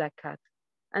give the zakat.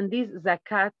 And this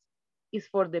zakat is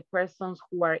for the persons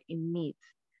who are in need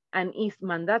and is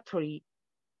mandatory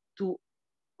to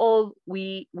all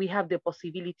we have the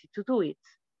possibility to do it.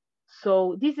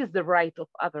 So this is the right of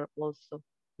other also,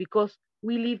 because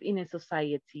we live in a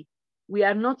society. We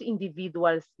are not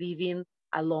individuals living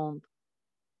alone.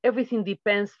 Everything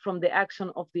depends from the action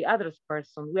of the other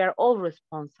person. We are all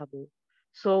responsible.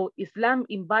 So Islam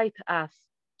invites us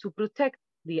to protect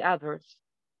the others,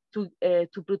 to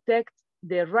protect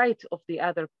the right of the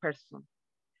other person.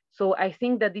 So I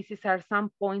think that these are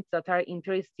some points that are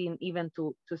interesting even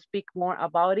to speak more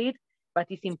about it, but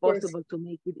it's impossible to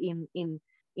make it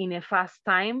in a fast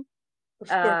time.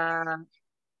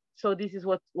 So this is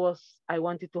what I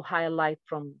wanted to highlight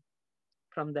from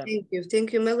them.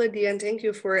 Thank you, Melody, and thank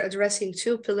you for addressing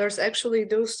two pillars. Actually,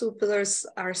 those two pillars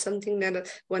are something that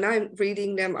when I'm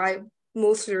reading them, I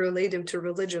mostly relate them to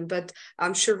religion, but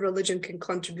I'm sure religion can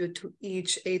contribute to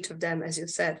each 8 of them, as you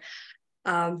said.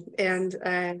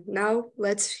 Now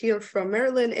let's hear from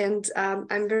Marilyn, and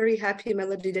I'm very happy,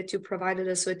 Melody, that you provided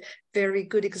us with very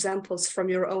good examples from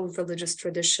your own religious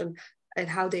tradition and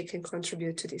how they can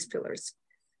contribute to these pillars.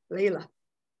 Leila.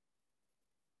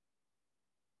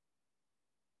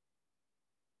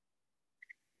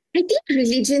 I think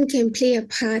religion can play a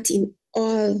part in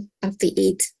all of the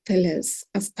 8 pillars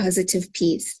of positive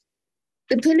peace.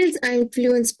 The pillars are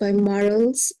influenced by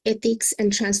morals, ethics,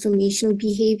 and transformational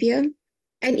behavior.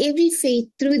 And every faith,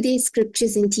 through their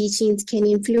scriptures and teachings, can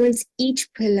influence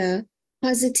each pillar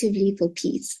positively for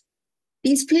peace.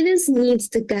 These pillars need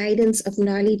the guidance of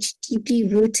knowledge deeply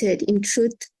rooted in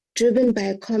truth, driven by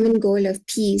a common goal of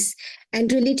peace.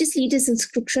 And religious leaders and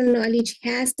scriptural knowledge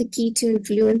has the key to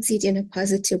influence it in a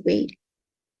positive way.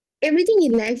 Everything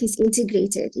in life is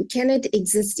integrated. It cannot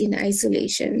exist in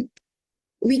isolation.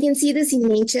 We can see this in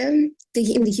nature,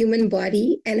 in the human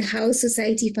body, and how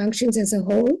society functions as a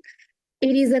whole.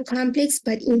 It is a complex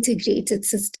but integrated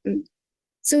system.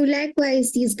 So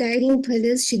likewise, these guiding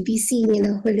pillars should be seen in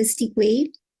a holistic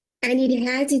way, and it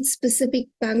has its specific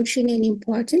function and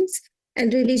importance,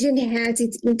 and religion has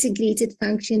its integrated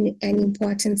function and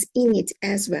importance in it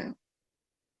as well.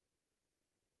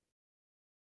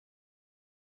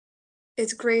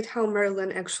 It's great how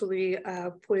Marilyn actually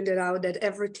pointed out that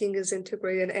everything is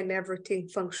integrated and everything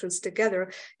functions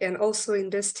together. And also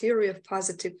in this theory of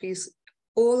positive peace,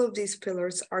 all of these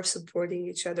pillars are supporting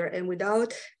each other. And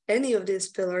without any of these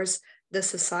pillars, the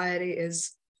society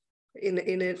is in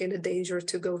a danger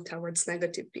to go towards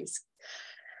negative peace.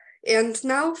 And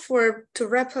now to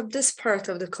wrap up this part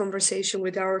of the conversation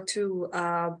with our two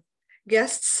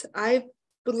guests, I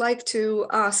would like to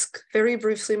ask very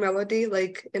briefly, Melody,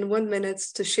 like in 1 minute,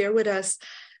 to share with us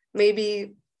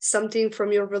maybe something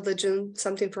from your religion,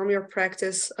 something from your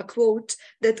practice, a quote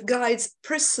that guides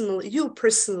you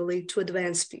personally to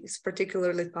advance peace,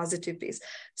 particularly positive peace,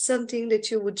 something that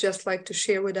you would just like to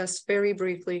share with us very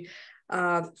briefly,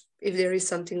 if there is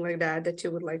something like that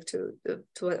you would like to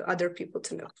other people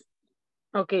to know.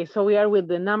 Okay, so we are with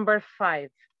the number 5.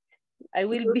 I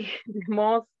will be the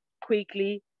most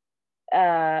quickly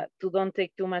to don't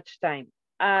take too much time.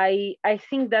 I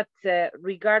think that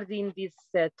regarding this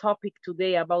topic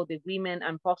today about the women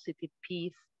and positive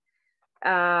peace,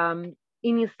 in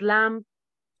Islam,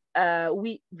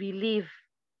 we believe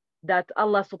that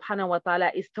Allah subhanahu wa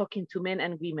ta'ala is talking to men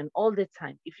and women all the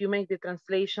time. If you make the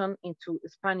translation into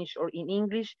Spanish or in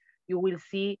English, you will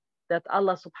see that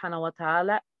Allah subhanahu wa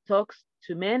ta'ala talks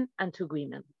to men and to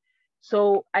women.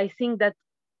 So I think that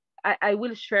I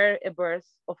will share a verse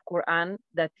of Quran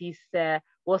that is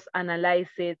was analyzed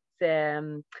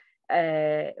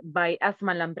by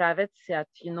Asma Lambravets, that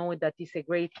you know that is a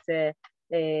great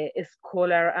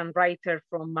scholar and writer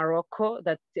from Morocco,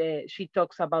 that she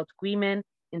talks about women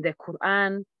in the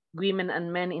Quran, women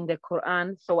and men in the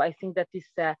Quran. So I think that is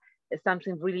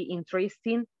something really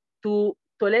interesting to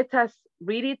let us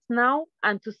read it now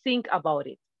and to think about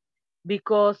it,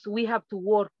 because we have to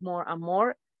work more and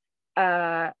more.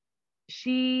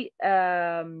 She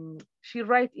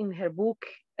writes in her book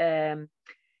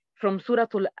from Surah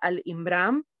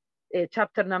Al-Imran,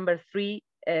 chapter number 3,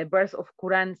 verse of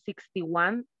Quran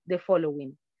 61, the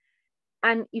following: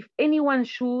 and if anyone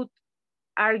should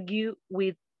argue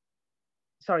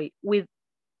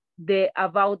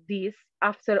about this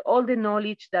after all the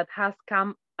knowledge that has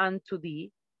come unto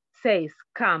thee, says,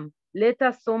 come, let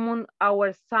us summon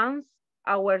our sons,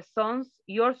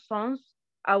 your sons,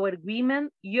 our women,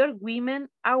 your women,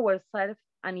 ourselves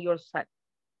and yourself.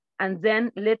 And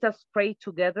then let us pray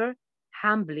together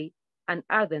humbly and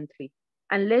ardently,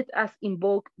 and let us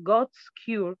invoke God's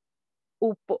cure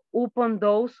upon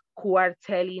those who are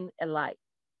telling a lie.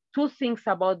 2 things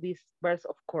about this verse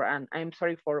of Quran. I'm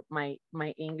sorry for my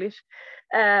English.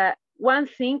 One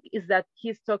thing is that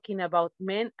he's talking about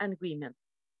men and women.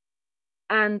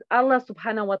 And Allah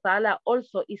subhanahu wa ta'ala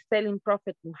also is telling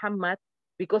Prophet Muhammad,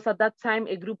 because at that time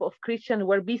a group of Christians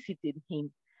were visiting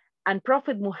him, and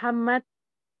Prophet Muhammad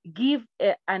give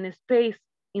an space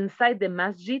inside the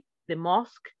masjid, the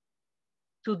mosque,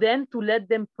 to them to let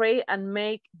them pray and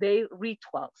make their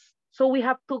rituals. So we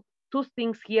have two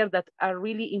things here that are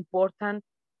really important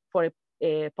for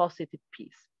a positive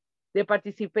peace: the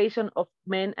participation of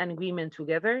men and women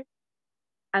together,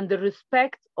 and the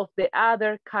respect of the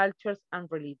other cultures and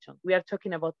religions. We are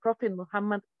talking about Prophet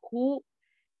Muhammad, who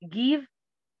give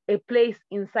a place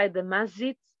inside the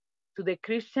masjid to the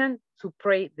Christian to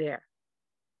pray there.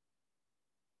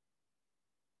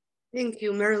 Thank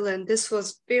you, Marilyn. This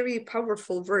was very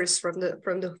powerful verse from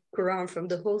the Quran, from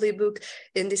the Holy Book,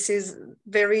 and this is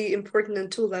very important on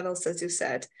 2 levels, as you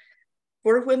said,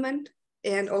 for women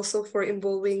and also for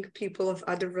involving people of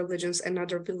other religions and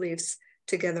other beliefs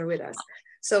together with us.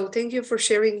 So thank you for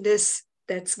sharing this.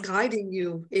 That's guiding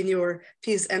you in your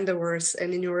peace endeavors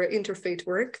and in your interfaith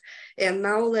work. And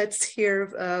now let's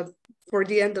hear for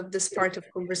the end of this part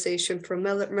of conversation from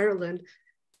Marilyn.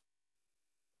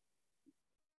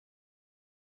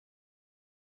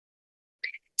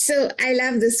 So I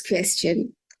love this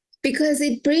question because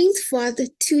it brings forth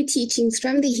 2 teachings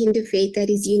from the Hindu faith that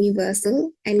is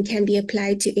universal and can be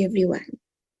applied to everyone.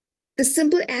 The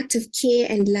simple act of care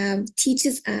and love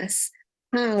teaches us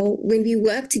how, when we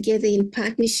work together in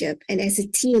partnership and as a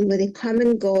team with a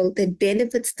common goal that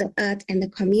benefits the earth and the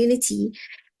community,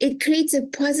 it creates a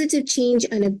positive change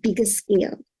on a bigger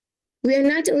scale. We are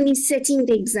not only setting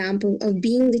the example of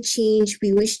being the change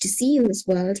we wish to see in this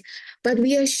world, but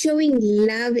we are showing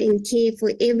love and care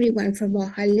for everyone from a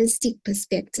holistic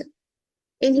perspective.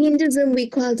 In Hinduism, we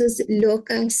call this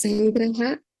Loka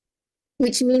Sangraha,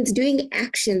 which means doing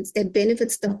actions that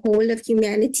benefits the whole of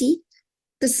humanity.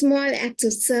 The small acts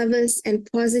of service and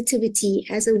positivity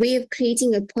as a way of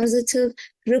creating a positive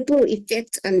ripple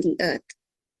effect on the earth.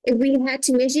 If we had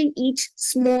to measure each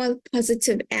small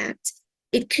positive act,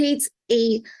 it creates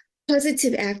a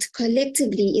positive act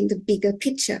collectively in the bigger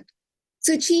picture.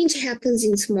 So change happens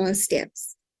in small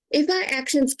steps. If our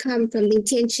actions come from the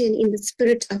intention in the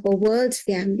spirit of a world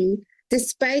family,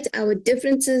 despite our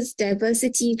differences,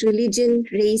 diversity, religion,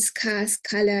 race, caste,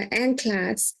 color, and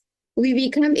class, we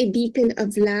become a beacon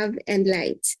of love and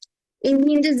light. In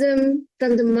Hinduism,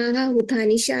 from the Maha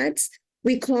Upanishads,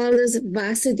 We call this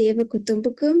Vasudeva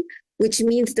Kutumbakam, which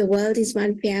means the world is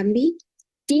one family.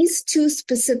 These two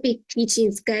specific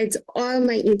teachings guides all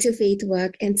my interfaith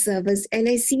work and service, and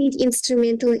I see it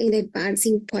instrumental in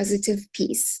advancing positive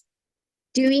peace,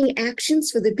 doing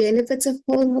actions for the benefits of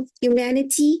whole of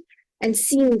humanity, and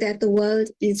seeing that the world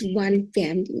is one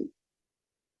family.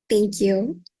 Thank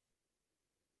you.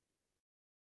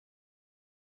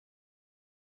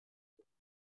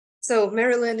 So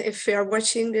Marilyn, if you are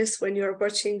watching this, when you're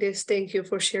watching this, thank you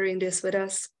for sharing this with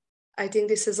us. I think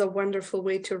this is a wonderful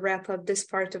way to wrap up this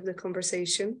part of the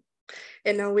conversation.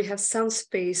 And now we have some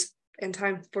space and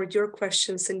time for your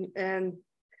questions and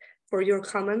for your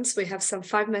comments. We have some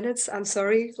 5 minutes. I'm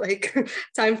sorry, like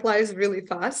time flies really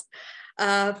fast.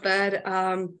 But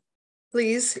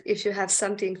please, if you have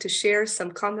something to share,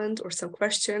 some comment or some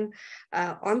question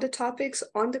on the topics,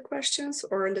 on the questions,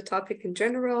 or on the topic in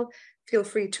general, feel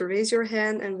free to raise your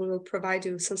hand and we will provide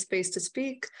you some space to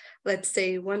speak. Let's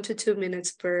say 1 to 2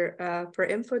 minutes per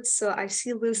input. So I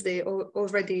see Lindsay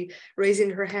already raising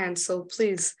her hand. So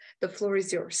please, the floor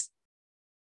is yours.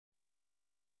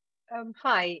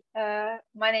 Hi,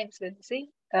 my name's Lindsay,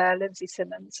 Lindsay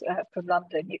Simmons from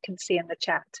London. You can see in the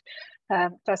chat.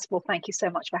 First of all, thank you so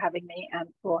much for having me and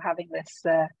for having this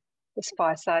this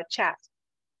fireside chat.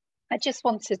 I just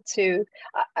wanted to,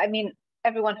 I mean,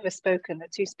 everyone who has spoken, the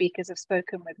two speakers have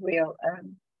spoken with real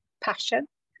passion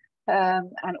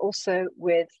and also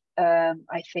with,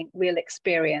 I think, real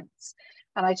experience.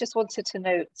 And I just wanted to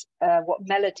note what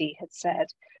Melody had said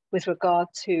with regard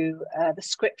to the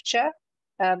scripture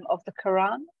of the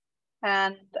Quran.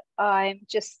 And I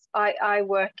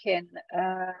work in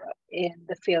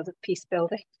the field of peace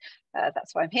building.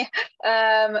 That's why I'm here.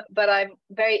 But I'm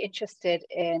very interested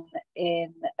in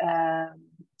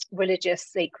religious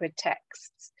sacred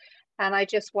texts. And I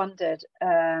just wondered,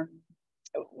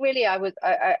 really, I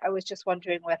was just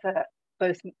wondering whether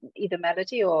both either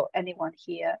Melody or anyone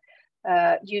here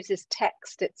uses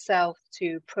text itself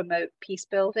to promote peace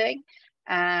building,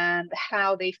 and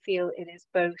how they feel it is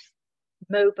both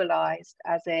mobilized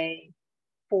as a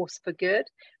force for good,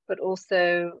 but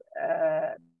also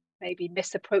maybe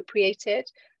misappropriated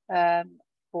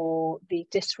for the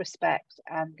disrespect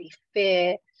and the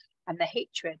fear and the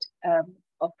hatred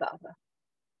of the other.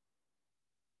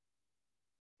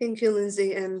 Thank you,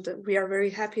 Lindsay, and we are very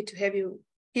happy to have you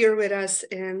here with us,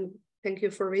 and thank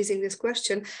you for raising this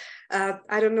question.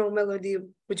 I don't know, Melody,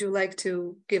 would you like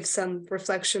to give some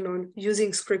reflection on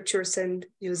using scriptures and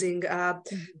using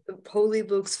holy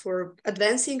books for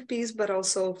advancing peace, but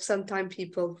also sometimes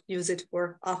people use it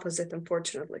for opposite,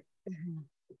 unfortunately.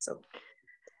 So.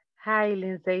 Hi,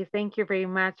 Lindsay. Thank you very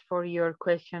much for your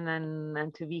question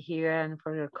and to be here and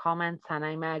for your comments. And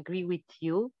I agree with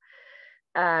you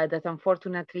that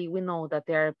unfortunately we know that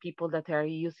there are people that are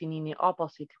using in the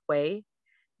opposite way.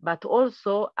 But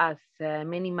also, as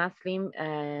many Muslim,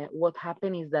 what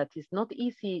happened is that it's not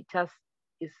easy just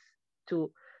is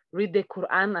to read the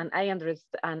Quran and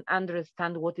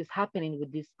understand what is happening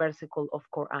with this versicle of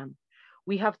Quran.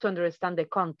 We have to understand the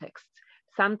context.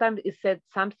 Sometimes it said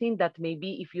something that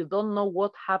maybe if you don't know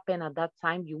what happened at that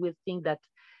time, you will think that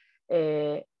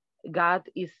God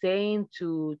is saying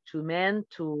to men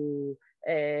to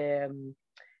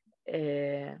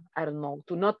I don't know,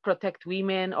 to not protect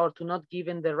women or to not give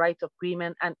them the right of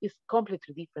women, and it's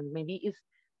completely different. Maybe it's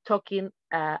talking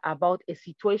about a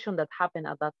situation that happened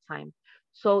at that time.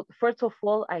 So first of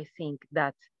all, I think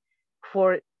that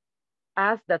for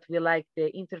us that we like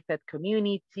the interfaith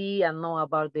community and know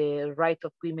about the right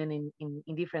of women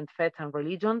in different faiths and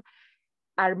religion,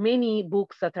 are many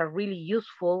books that are really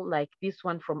useful, like this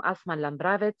one from Asma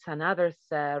Lambravets and others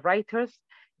writers,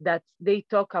 that they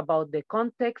talk about the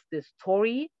context, the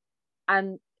story,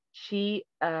 and she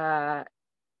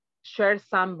shares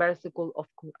some versicle of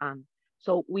Quran.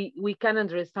 So we can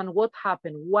understand what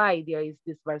happened, why there is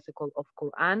this versicle of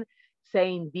Quran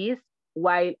saying this,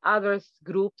 while others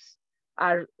groups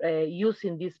are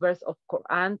using this verse of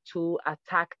Quran to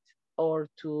attack or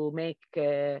to make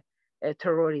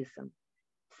terrorism.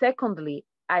 Secondly,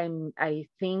 I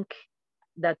think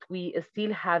that we are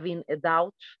still having a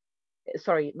doubt.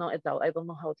 Sorry, not a doubt. I don't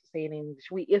know how to say it in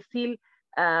English. We are still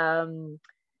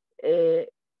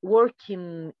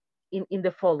working in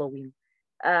the following.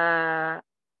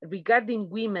 Regarding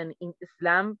women in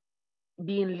Islam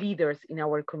being leaders in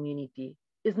our community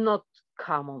is not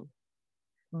common.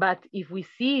 But if we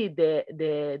see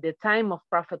the time of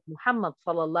Prophet Muhammad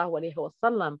sallallahu alaihi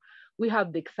wasallam, we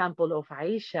have the example of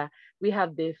Aisha, we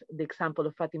have the example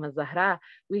of Fatima Zahra,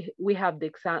 we have the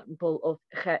example of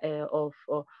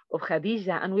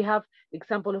Khadija, and we have the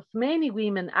example of many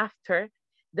women after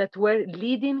that were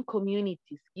leading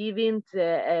communities, giving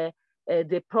the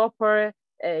proper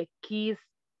keys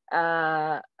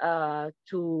to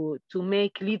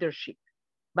make leadership.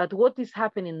 But what is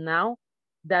happening now,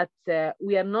 that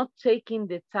we are not taking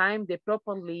the time, the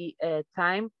properly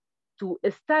time to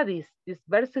study these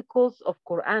verses of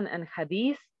Quran and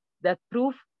Hadith that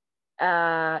prove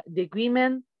the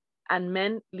women and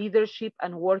men leadership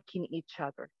and working each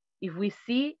other. If we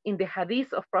see in the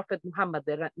Hadith of Prophet Muhammad,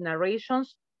 the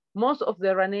narrations, most of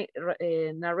the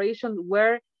narrations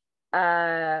were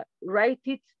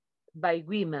written by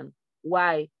women.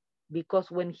 Why?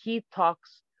 Because when he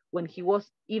talks, when he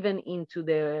was even into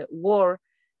the war,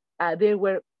 there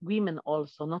were women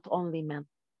also, not only men.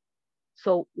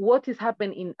 So what is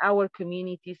happening in our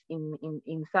communities,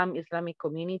 in some Islamic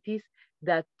communities,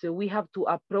 that we have to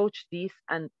approach this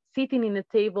and sitting in a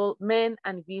table, men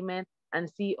and women, and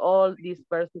see all these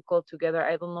verses together.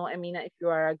 I don't know, Amina, if you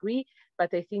are agree,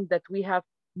 but I think that we have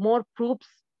more proofs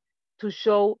to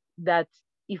show that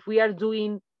if we are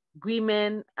doing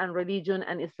women and religion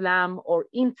and Islam or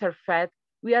interfaith,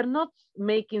 we are not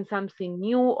making something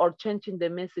new or changing the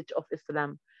message of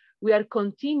Islam. We are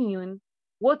continuing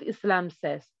what Islam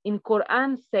says. In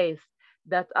Quran says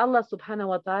that Allah subhanahu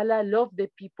wa ta'ala love the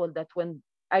people that when,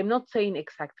 I'm not saying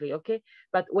exactly, okay,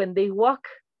 but when they walk,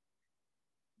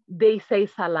 they say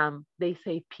salam, they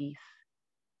say peace.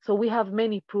 So we have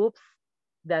many proofs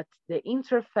that the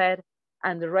interfaith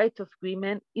and the right of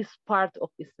women is part of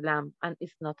Islam and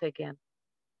is not against.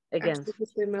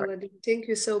 Absolutely, Melody. Thank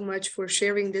you so much for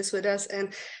sharing this with us,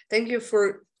 and thank you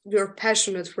for your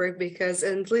passionate work, because,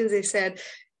 and Lindsay said,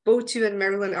 both you and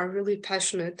Marilyn are really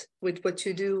passionate with what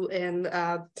you do, and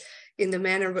in the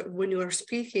manner when you are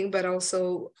speaking, but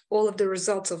also all of the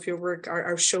results of your work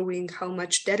are showing how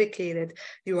much dedicated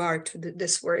you are to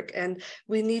this work. And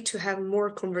we need to have more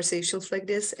conversations like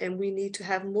this, and we need to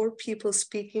have more people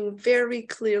speaking very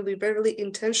clearly, very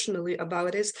intentionally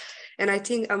about it. And I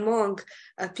think among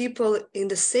people in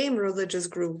the same religious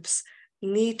groups,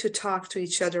 need to talk to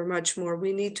each other much more.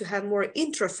 We need to have more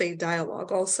interfaith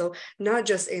dialogue also, not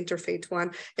just interfaith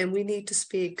one. And we need to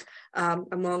speak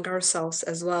among ourselves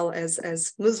as well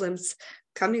as Muslims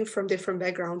coming from different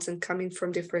backgrounds and coming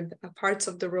from different parts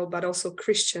of the world, but also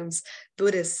Christians,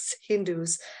 Buddhists,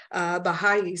 Hindus,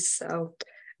 Baha'is,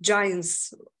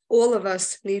 Jains. All of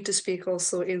us need to speak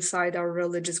also inside our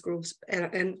religious groups,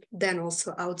 and then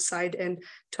also outside, and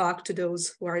talk to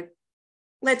those who are,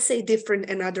 let's say, different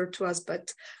and other to us,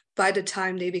 but by the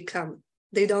time they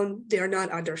are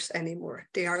not others anymore.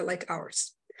 They are like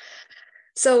ours.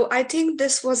 So I think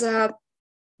this was a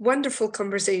wonderful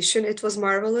conversation. It was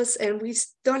marvelous, and we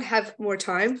don't have more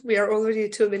time. We are already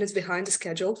 2 minutes behind the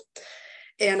schedule.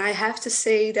 And I have to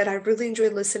say that I really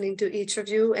enjoyed listening to each of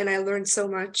you, and I learned so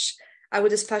much. I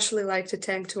would especially like to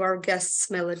thank to our guests,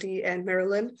 Melody and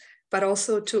Marilyn, but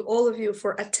also to all of you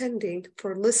for attending,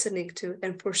 for listening to,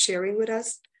 and for sharing with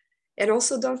us. And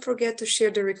also don't forget to share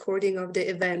the recording of the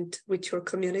event with your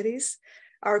communities.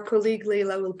 Our colleague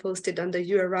Leila will post it on the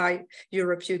URI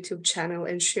Europe YouTube channel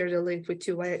and share the link with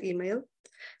you via email.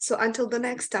 So until the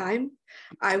next time,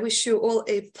 I wish you all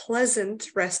a pleasant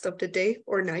rest of the day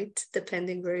or night,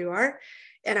 depending where you are.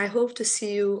 And I hope to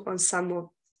see you on some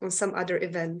other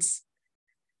events.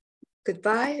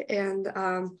 Goodbye, and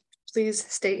please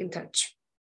stay in touch.